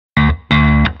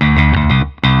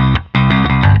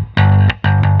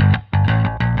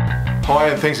Hi,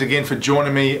 and thanks again for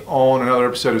joining me on another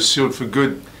episode of Sealed for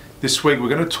Good. This week we're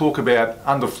going to talk about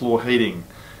underfloor heating,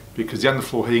 because the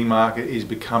underfloor heating market is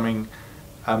becoming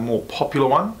a more popular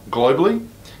one globally,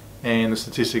 and the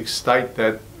statistics state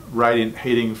that radiant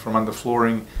heating from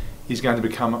underflooring is going to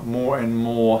become more and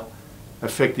more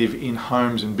effective in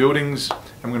homes and buildings,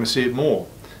 and we're going to see it more.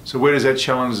 So where does that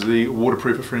challenge the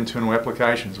waterproofer for internal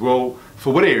applications? Well,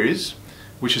 for wet areas,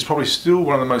 which is probably still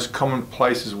one of the most common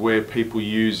places where people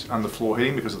use underfloor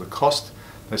heating because of the cost.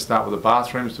 They start with the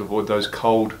bathrooms to avoid those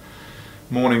cold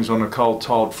mornings on a cold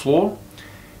tiled floor,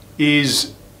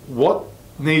 is what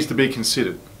needs to be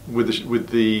considered with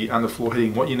the underfloor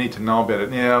heating, what you need to know about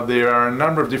it. Now, there are a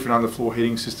number of different underfloor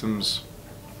heating systems,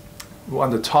 well,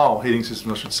 under tile heating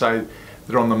systems I should say,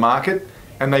 that are on the market,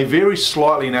 and they vary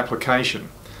slightly in application.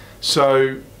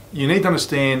 So you need to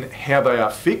understand how they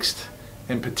are fixed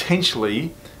and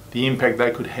potentially the impact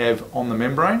they could have on the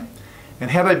membrane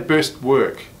and how they best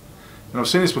work. And I've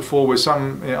seen this before where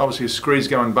some, obviously screeds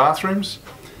go in bathrooms,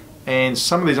 and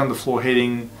some of these underfloor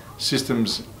heating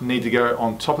systems need to go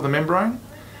on top of the membrane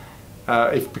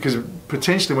because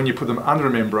potentially when you put them under a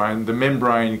membrane, the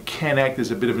membrane can act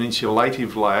as a bit of an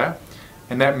insulative layer,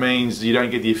 and that means you don't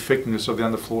get the effectiveness of the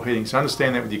underfloor heating. So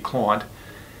understand that with your client.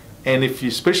 And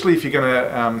especially if you're going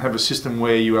to have a system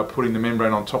where you are putting the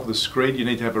membrane on top of the screed, you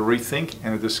need to have a rethink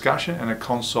and a discussion and a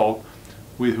consult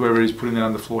with whoever is putting that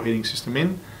underfloor heating system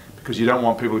in, because you don't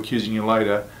want people accusing you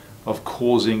later of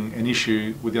causing an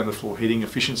issue with the underfloor heating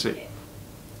efficiency.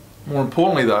 More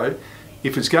importantly though,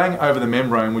 if it's going over the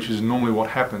membrane, which is normally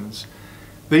what happens,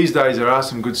 these days there are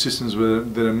some good systems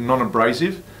that are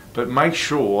non-abrasive, but make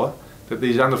sure that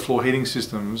these underfloor heating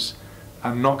systems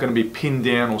are not going to be pinned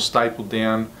down or stapled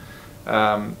down.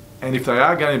 And if they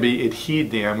are going to be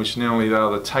adhered down, which normally they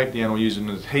are taped down or use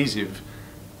an adhesive,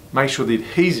 make sure the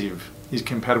adhesive is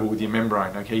compatible with your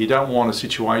membrane. Okay, you don't want a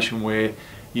situation where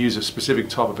you use a specific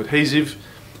type of adhesive,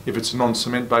 if it's a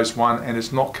non-cement based one and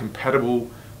it's not compatible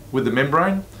with the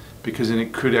membrane, because then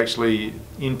it could actually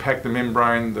impact the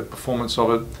membrane, the performance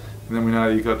of it, and then we know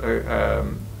you've got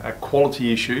a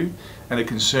quality issue and a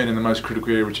concern in the most critical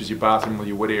area, which is your bathroom or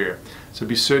your wet area. So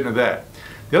be certain of that.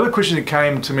 The other question that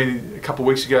came to me a couple of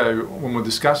weeks ago when we were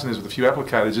discussing this with a few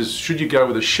applicators is, should you go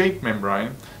with a sheet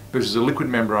membrane versus a liquid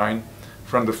membrane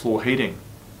for underfloor heating?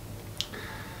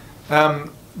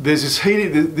 There's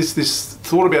this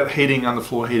thought about heating,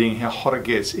 underfloor heating, how hot it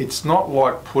gets. It's not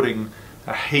like putting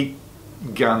a heat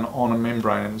gun on a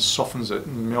membrane and softens it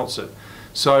and melts it.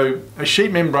 So a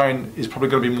sheet membrane is probably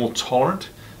going to be more tolerant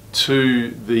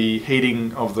to the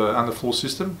heating of the underfloor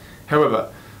system.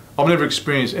 However, I've never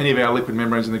experienced any of our liquid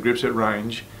membranes in the Gripset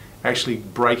range actually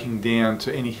breaking down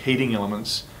to any heating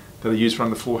elements that are used for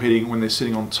underfloor heating when they're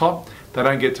sitting on top. They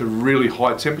don't get to really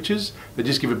high temperatures. They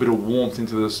just give a bit of warmth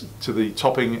into to the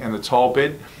topping and the tile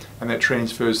bed, and that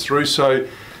transfers through. So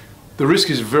the risk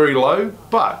is very low,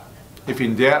 but if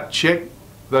in doubt, check.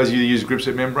 Those of you that use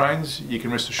Gripset membranes, you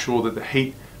can rest assured that the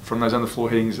heat from those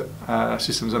underfloor heating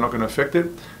systems are not going to affect it.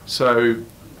 So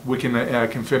we can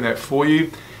confirm that for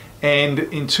you. And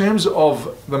in terms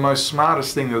of the most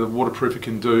smartest thing that the waterproofer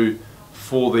can do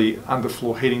for the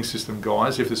underfloor heating system,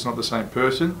 guys, if it's not the same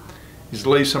person, is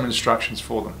leave some instructions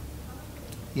for them.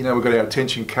 You know, we've got our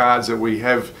attention cards that we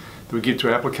give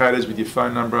to our applicators with your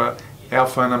phone number, our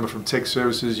phone number from Tech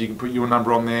Services. You can put your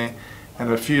number on there,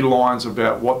 and a few lines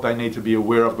about what they need to be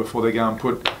aware of before they go and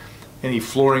put any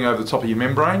flooring over the top of your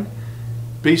membrane.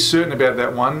 Be certain about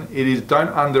that one. Don't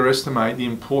underestimate the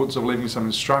importance of leaving some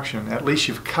instruction. At least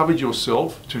you've covered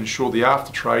yourself to ensure the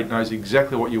after trade knows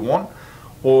exactly what you want,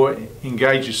 or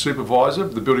engage your supervisor,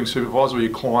 the building supervisor or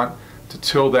your client, to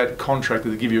tell that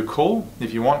contractor to give you a call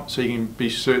if you want, so you can be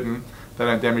certain they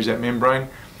don't damage that membrane,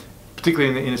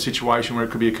 particularly in a situation where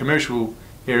it could be a commercial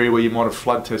area where you might have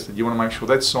flood tested. You want to make sure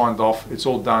that's signed off, it's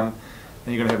all done,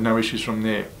 and you're going to have no issues from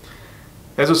there.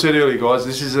 As I said earlier, guys,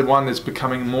 this is the one that's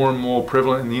becoming more and more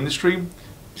prevalent in the industry.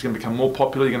 It's going to become more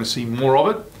popular. You're going to see more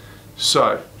of it.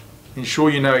 So ensure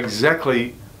you know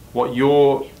exactly what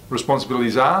your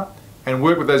responsibilities are and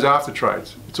work with those after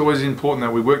trades. It's always important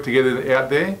that we work together out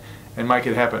there and make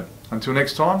it happen. Until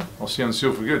next time, I'll see you on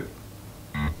Sealed for Good.